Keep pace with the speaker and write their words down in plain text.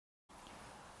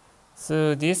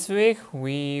So this week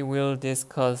we will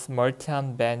discuss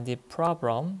multi-armed bandit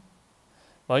problem.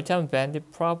 Multi-armed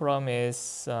bandit problem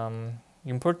is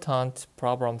important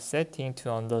problem setting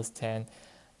to understand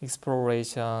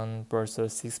exploration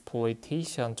versus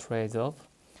exploitation trade-off,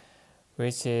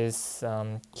 which is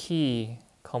key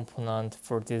component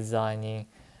for designing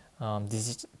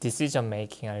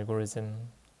decision-making algorithm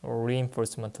or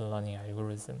reinforcement learning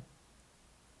algorithm.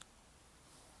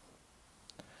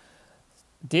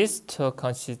 This talk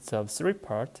consists of three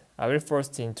parts. I will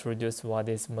first introduce what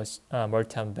is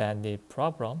multi-armed bandit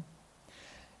problem,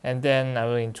 and then I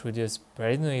will introduce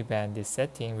Bernoulli bandit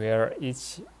setting, where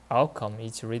each outcome,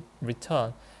 each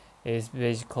return is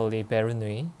basically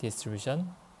Bernoulli distribution,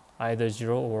 either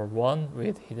 0 or 1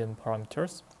 with hidden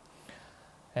parameters.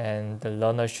 And the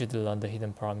learner should learn the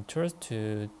hidden parameters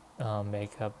to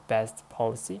make a best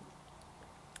policy.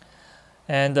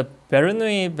 And the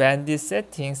Bernoulli bandit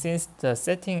setting, since the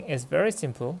setting is very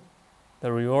simple, the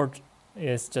reward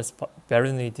is just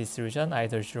Bernoulli distribution,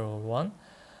 either 0 or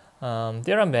 1.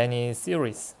 There are many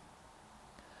theories.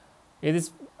 It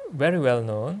is very well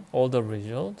known, all the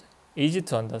result, easy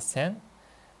to understand.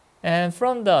 And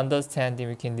from the understanding,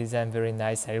 we can design very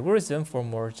nice algorithm for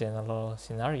more general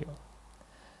scenario.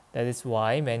 That is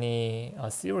why many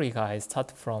theory guys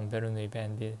start from Bernoulli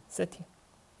bandit setting.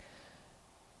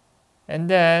 And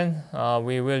then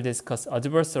we will discuss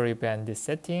adversary bandit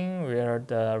setting, where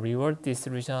the reward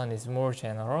distribution is more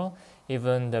general.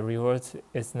 Even the reward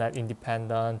is not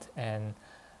independent, and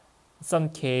some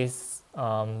case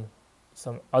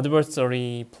some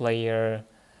adversary player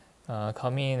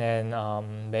come in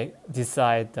and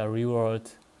decide the reward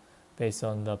based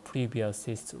on the previous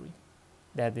history.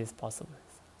 That is possible.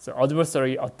 So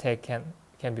adversary attack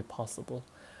can be possible.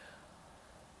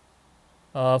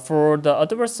 For the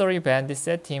adversary bandit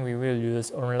setting, we will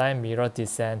use online mirror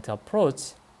descent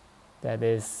approach. That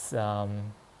is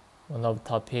one of the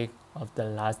topic of the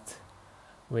last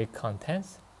week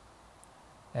contents,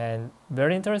 and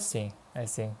very interesting. I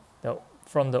think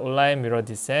from the online mirror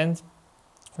descent,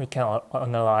 we can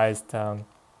analyze the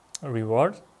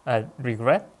regret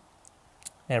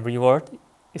and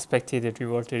expected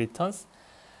reward returns,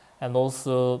 and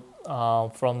also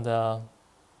from the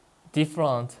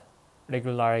different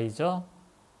regularizer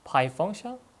pi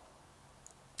function,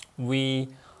 we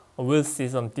will see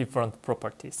some different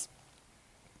properties.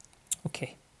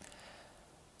 Okay.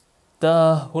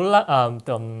 The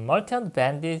multi-armed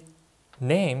bandit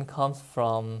name comes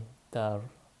from the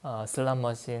slot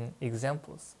machine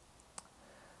examples.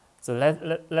 So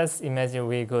let's imagine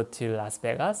we go to Las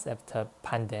Vegas after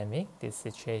pandemic, this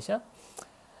situation.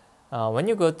 When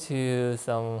you go to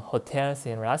some hotels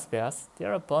in Las Vegas,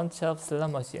 there are a bunch of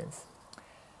slot machines.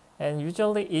 And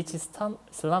usually each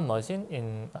slot machine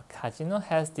in a casino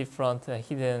has different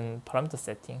hidden parameter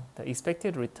setting. The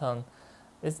expected return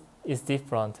is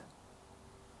different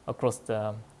across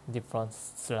the different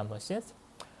slot machines.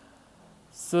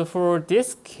 So for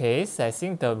this case, I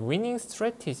think the winning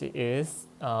strategy is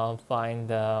finding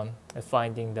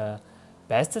the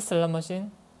best slot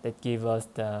machine that gives us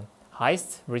the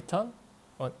highest return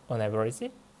on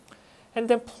average, and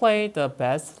then play the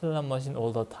best slot machine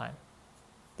all the time.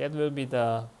 That will be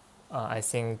the I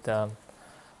think the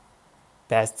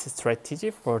best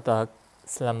strategy for the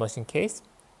slot machine case.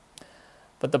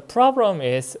 But the problem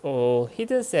is all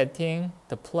hidden setting,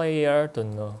 the player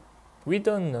don't know. We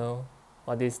don't know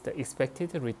what is the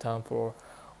expected return for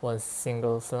one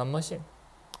single slot machine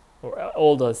or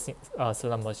all the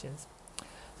slot machines.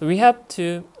 So we have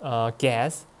to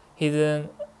guess hidden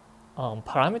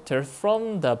parameters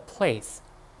from the place,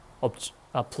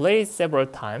 play several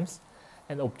times,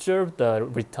 and observe the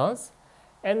returns,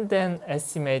 and then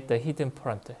estimate the hidden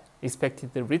parameter, expected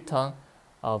return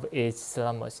of each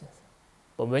slot machine.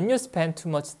 But when you spend too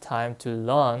much time to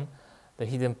learn the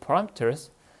hidden parameters,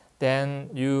 then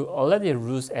you already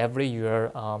lose every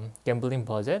year gambling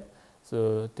budget,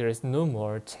 so there is no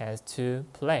more chance to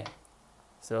play.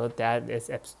 So that is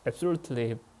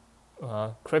absolutely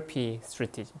crappy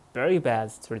strategy, very bad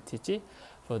strategy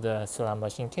for the slot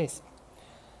machine case.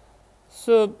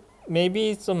 So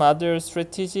maybe some other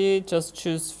strategy, just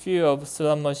choose few of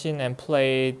slot machine and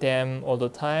play them all the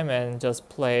time, and just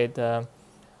play the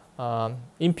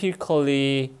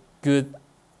empirically good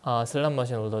slot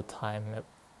machine all the time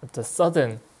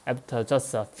after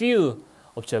just a few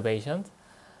observations.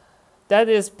 That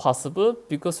is possible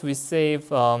because we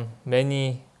save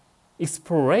many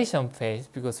exploration phase,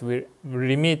 because we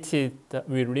limit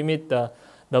the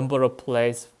number of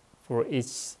plays for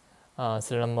each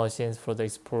slot machines for the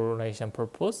exploration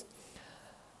purpose.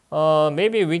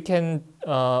 maybe we can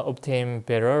obtain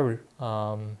better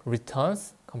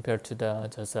returns compared to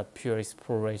the just pure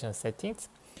exploration settings.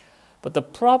 But the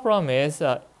problem is,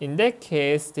 in that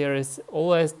case, there is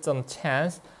always some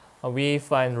chance we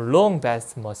find wrong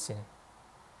best machine,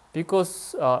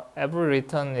 because every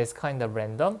return is kind of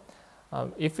random.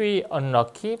 If we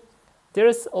unlucky, there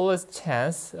is always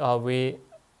chance we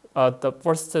the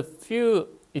first few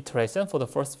iteration for the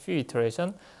first few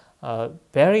iteration,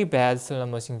 very bad slot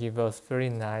machine give us very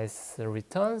nice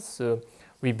returns. So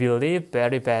we believe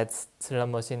very bad slot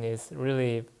machine is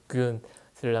really good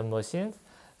slot machine.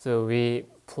 So we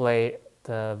play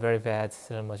the very bad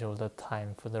slot machine all the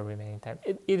time for the remaining time.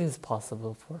 It is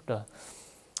possible for the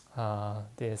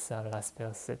this Las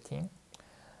Vegas setting.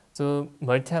 So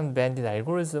multi-hand bandit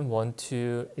algorithm want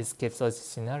to escape such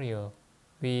scenario.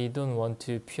 We don't want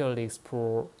to purely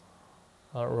explore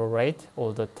rate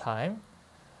all the time.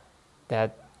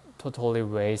 That totally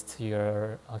wastes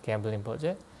your gambling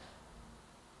budget.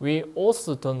 We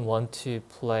also don't want to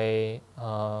play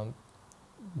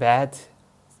bad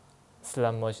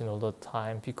slot machine all the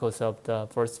time because of the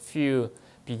first few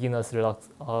beginner's luck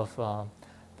of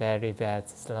very bad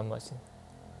slot machine.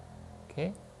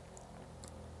 Okay,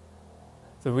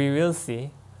 so we will see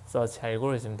such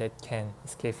algorithm that can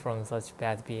escape from such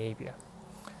bad behavior.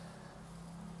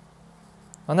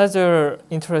 Another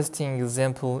interesting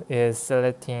example is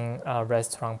selecting a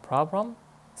restaurant problem.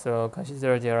 So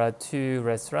consider there are two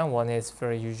restaurants. One is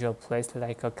very usual place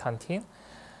like a canteen,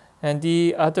 and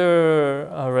the other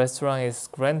restaurant is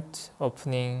grand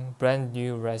opening brand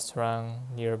new restaurant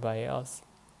nearby us.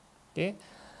 Okay,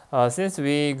 since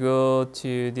we go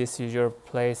to this usual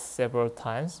place several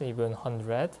times, even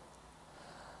 100,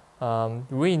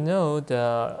 we know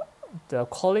the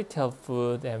quality of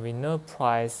food and we know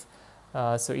price.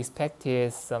 So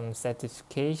expected some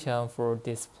satisfaction for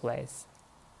this place.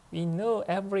 We know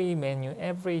every menu,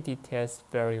 every details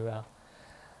very well.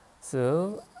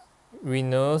 So we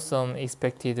know some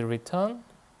expected return,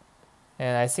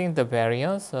 and I think the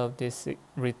variance of this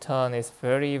return is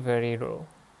very, very low.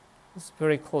 It's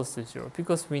very close to zero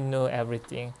because we know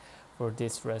everything for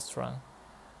this restaurant.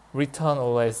 Return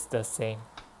always the same.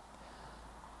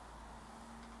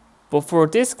 But for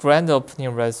this grand opening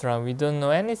restaurant, we don't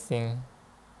know anything.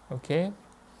 Okay,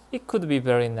 it could be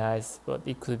very nice, but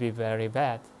it could be very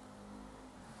bad.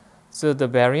 So the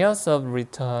variance of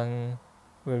return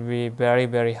will be very,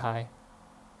 very high.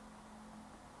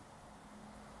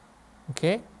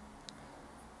 Okay,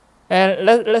 and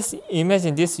let's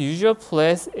imagine this usual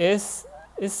place is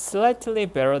slightly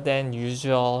better than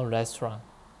usual restaurant.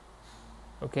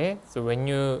 Okay, so when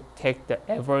you take the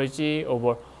average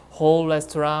over whole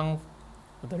restaurant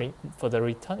for the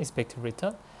return, expected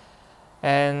return,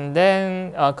 and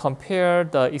then compare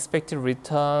the expected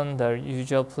return, the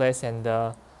usual place, and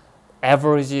the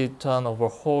average return over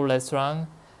whole restaurant,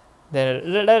 then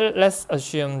let's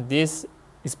assume this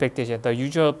expectation, the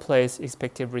usual place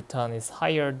expected return is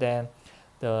higher than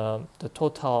the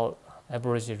total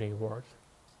average reward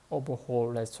over whole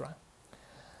restaurant.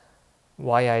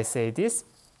 Why I say this?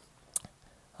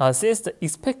 Since the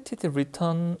expected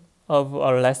return of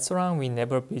a restaurant we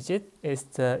never visit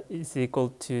is equal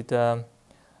to the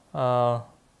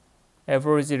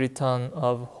average return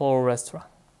of whole restaurant,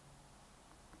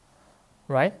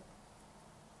 right?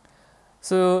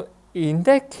 So in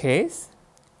that case,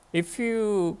 if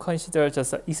you consider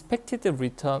just the expected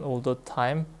return all the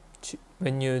time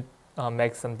when you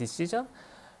make some decision,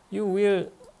 you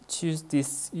will choose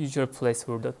this usual place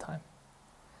all the time.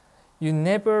 You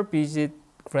never visit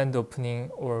grand opening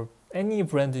or any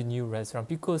brand new restaurant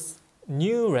because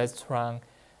new restaurant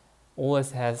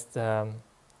always has the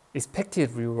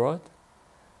expected reward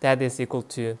that is equal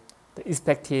to the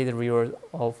expected reward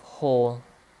of whole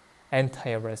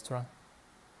entire restaurant,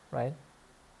 right?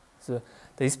 So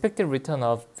the expected return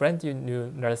of brand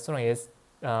new restaurant is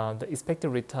the expected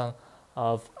return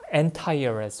of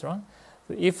entire restaurant.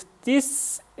 So if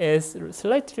this is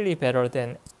slightly better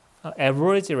than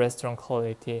average restaurant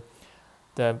quality,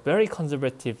 the very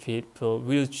conservative people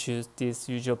will choose this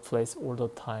usual place all the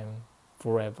time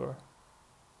forever.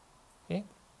 Okay?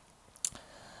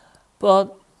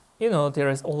 But there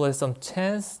is always some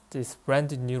chance this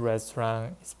brand new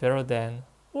restaurant is better than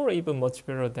or even much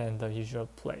better than the usual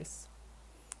place.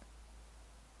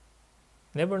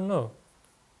 Never know,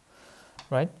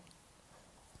 right?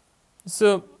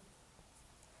 So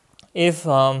if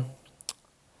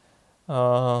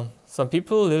some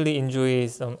people really enjoy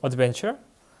some adventure,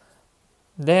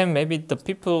 then maybe the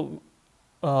people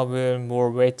will more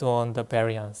weight on the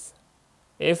variance.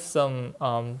 If some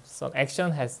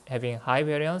action having high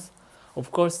variance,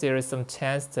 Of course, there is some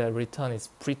chance the return is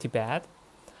pretty bad,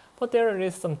 but there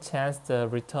is some chance the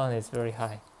return is very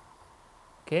high.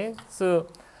 Okay, so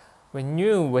when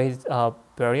you weight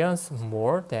variance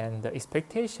more than the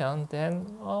expectation,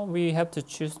 then we have to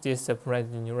choose this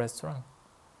brand new restaurant.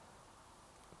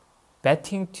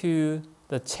 Betting to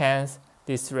the chance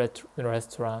this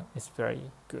restaurant is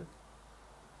very good.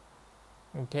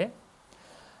 Okay,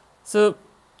 so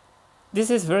this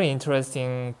is very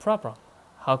interesting problem.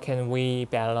 How can we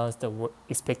balance the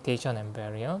expectation and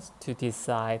variance to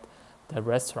decide the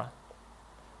restaurant,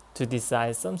 to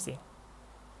decide something?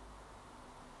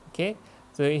 Okay,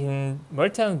 so in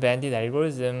Bandit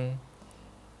algorithm,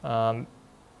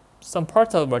 some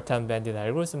part of Bandit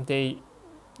algorithm, they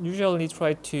usually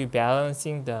try to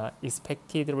balancing the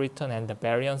expected return and the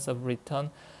variance of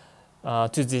return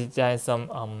to design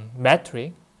some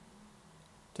metric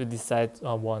to decide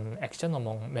one action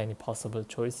among many possible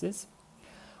choices.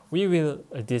 We will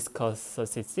discuss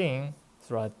such a thing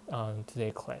throughout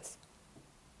today's class.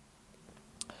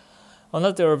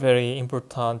 Another very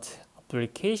important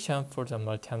application for the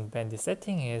multi-bandit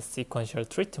setting is sequential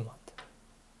treatment.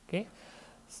 Okay,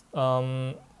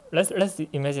 let's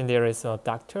imagine there is a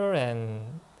doctor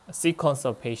and a sequence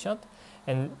of patient,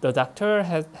 and the doctor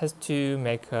has to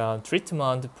make a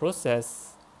treatment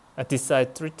process,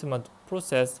 decide treatment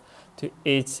process to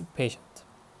each patient.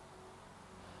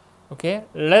 Okay,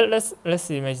 let's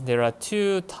imagine there are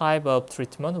two types of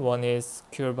treatment. One is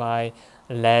cured by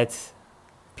lead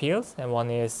pills, and one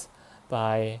is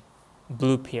by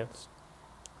blue pills.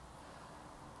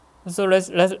 So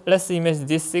let's imagine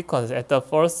this sequence. At the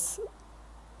first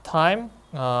time,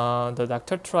 the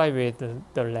doctor tried with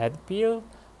the lead pill,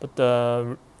 but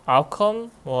the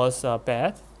outcome was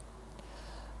bad.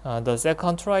 The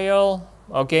second trial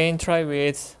again tried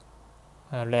with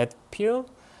lead pill,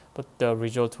 but the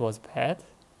result was bad.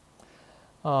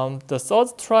 The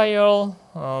third trial,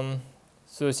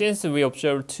 so since we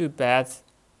observed two bad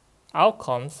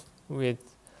outcomes with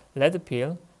lead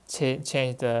pill,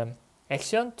 change the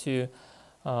action to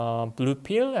blue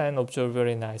pill and observe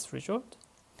very nice result.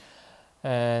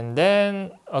 And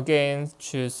then again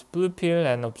choose blue pill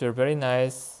and observe very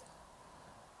nice.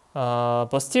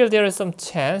 But still there is some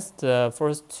chance the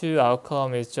first two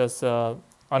outcome is just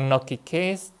unlucky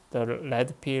case. The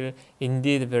lead pill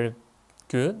indeed very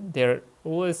good. There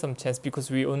always some chance because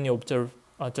we only observe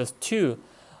just two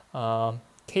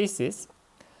cases.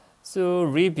 So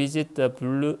revisit the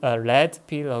blue lead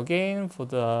pill again for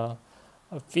the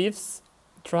fifth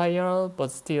trial,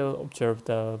 but still observe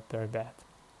the very bad,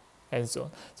 and so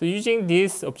on. So using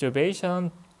this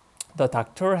observation, the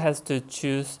doctor has to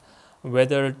choose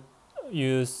whether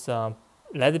use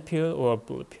lead pill or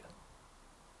blue pill.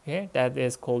 Okay, that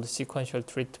is called sequential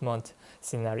treatment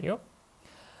scenario.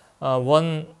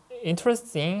 One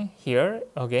interesting here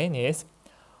again is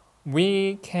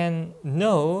we can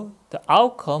know the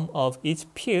outcome of each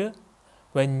pill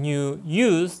when you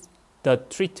use the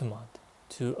treatment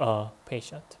to a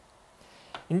patient.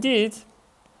 Indeed,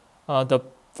 the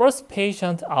first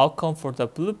patient outcome for the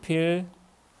blue pill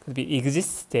could be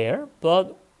exists there,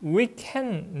 but we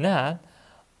cannot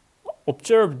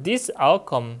observe this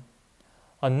outcome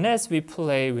unless we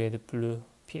play with blue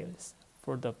pills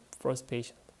for the first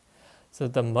patient. So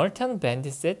the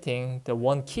multi-bandit setting, the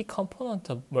one key component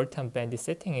of multi-bandit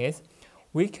setting is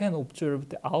we can observe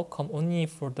the outcome only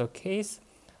for the case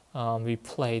we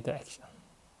play the action.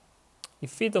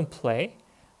 If we don't play,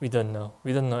 we don't know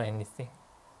anything.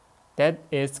 That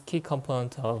is key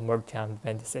component of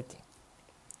multi-bandit setting.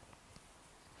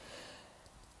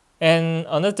 And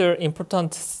another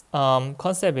important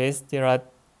concept is there are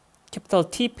capital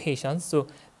T patients. So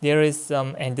there is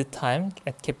some end time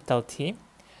at capital T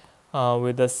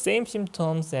with the same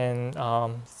symptoms and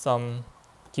some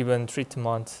given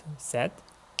treatment set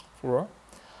for.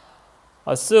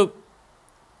 So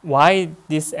why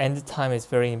this end time is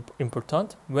very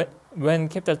important? When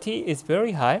capital T is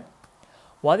very high,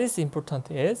 what is important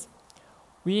is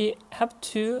we have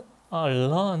to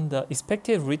learn the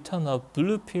expected return of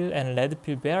blue pill and lead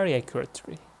pill very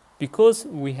accurately, because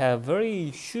we have very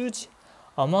huge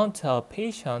amount of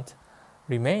patient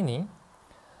remaining.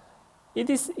 It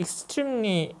is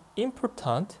extremely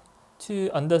important to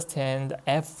understand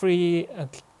every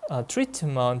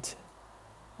treatment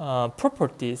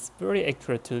properties very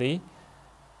accurately,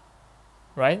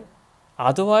 right?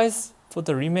 Otherwise, for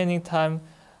the remaining time,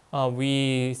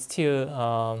 we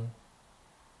still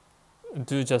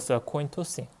do just a coin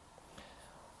tossing.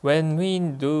 When we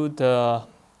do the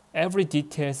every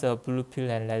details of blue pill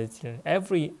and lead pill,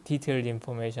 every detailed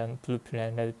information blue pill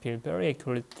and lead pill very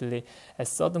accurately at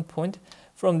certain point,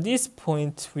 from this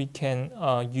point, we can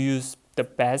use the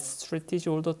best strategy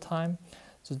all the time,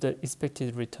 so the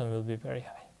expected return will be very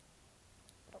high.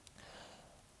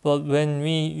 But when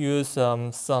we use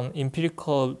some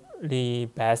empirically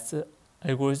best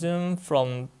algorithm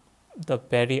from the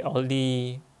very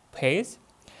early phase,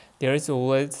 there is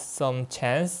always some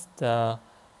chance the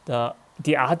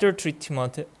other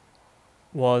treatment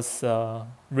was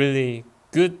really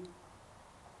good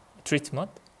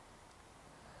treatment,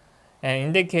 and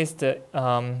in that case,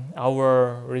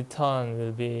 our return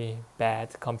will be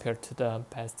bad compared to the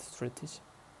best strategy.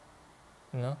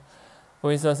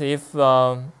 For instance, if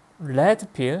red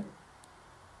pill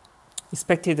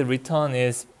expected return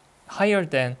is higher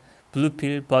than blue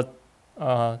pill, but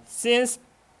since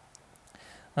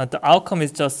the outcome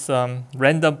is just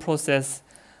random process,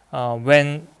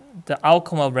 when the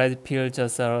outcome of red pill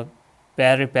just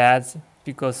very bad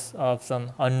because of some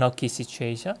unlucky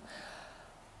situation,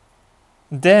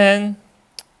 then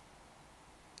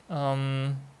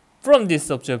from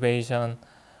this observation,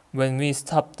 when we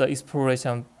stop the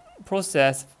exploration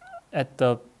process at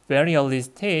the very early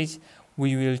stage,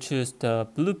 we will choose the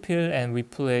blue pill and we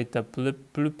play the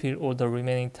blue pill all the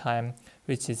remaining time,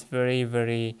 which is very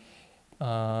which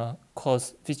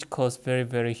cause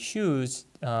very huge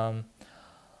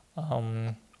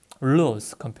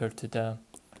loss compared to the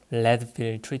red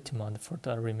pill treatment for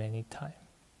the remaining time.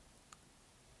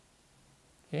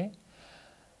 Okay.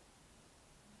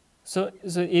 So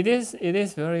it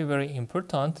is very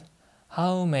important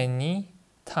how many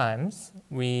times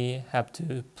we have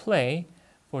to play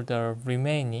for the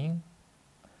remaining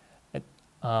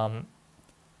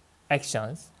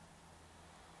actions,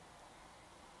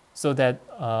 so that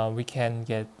we can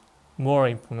get more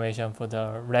information for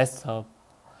the rest of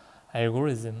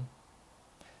algorithm.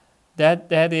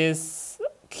 That is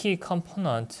key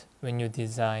component when you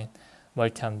design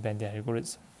multi-armed bandit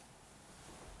algorithm.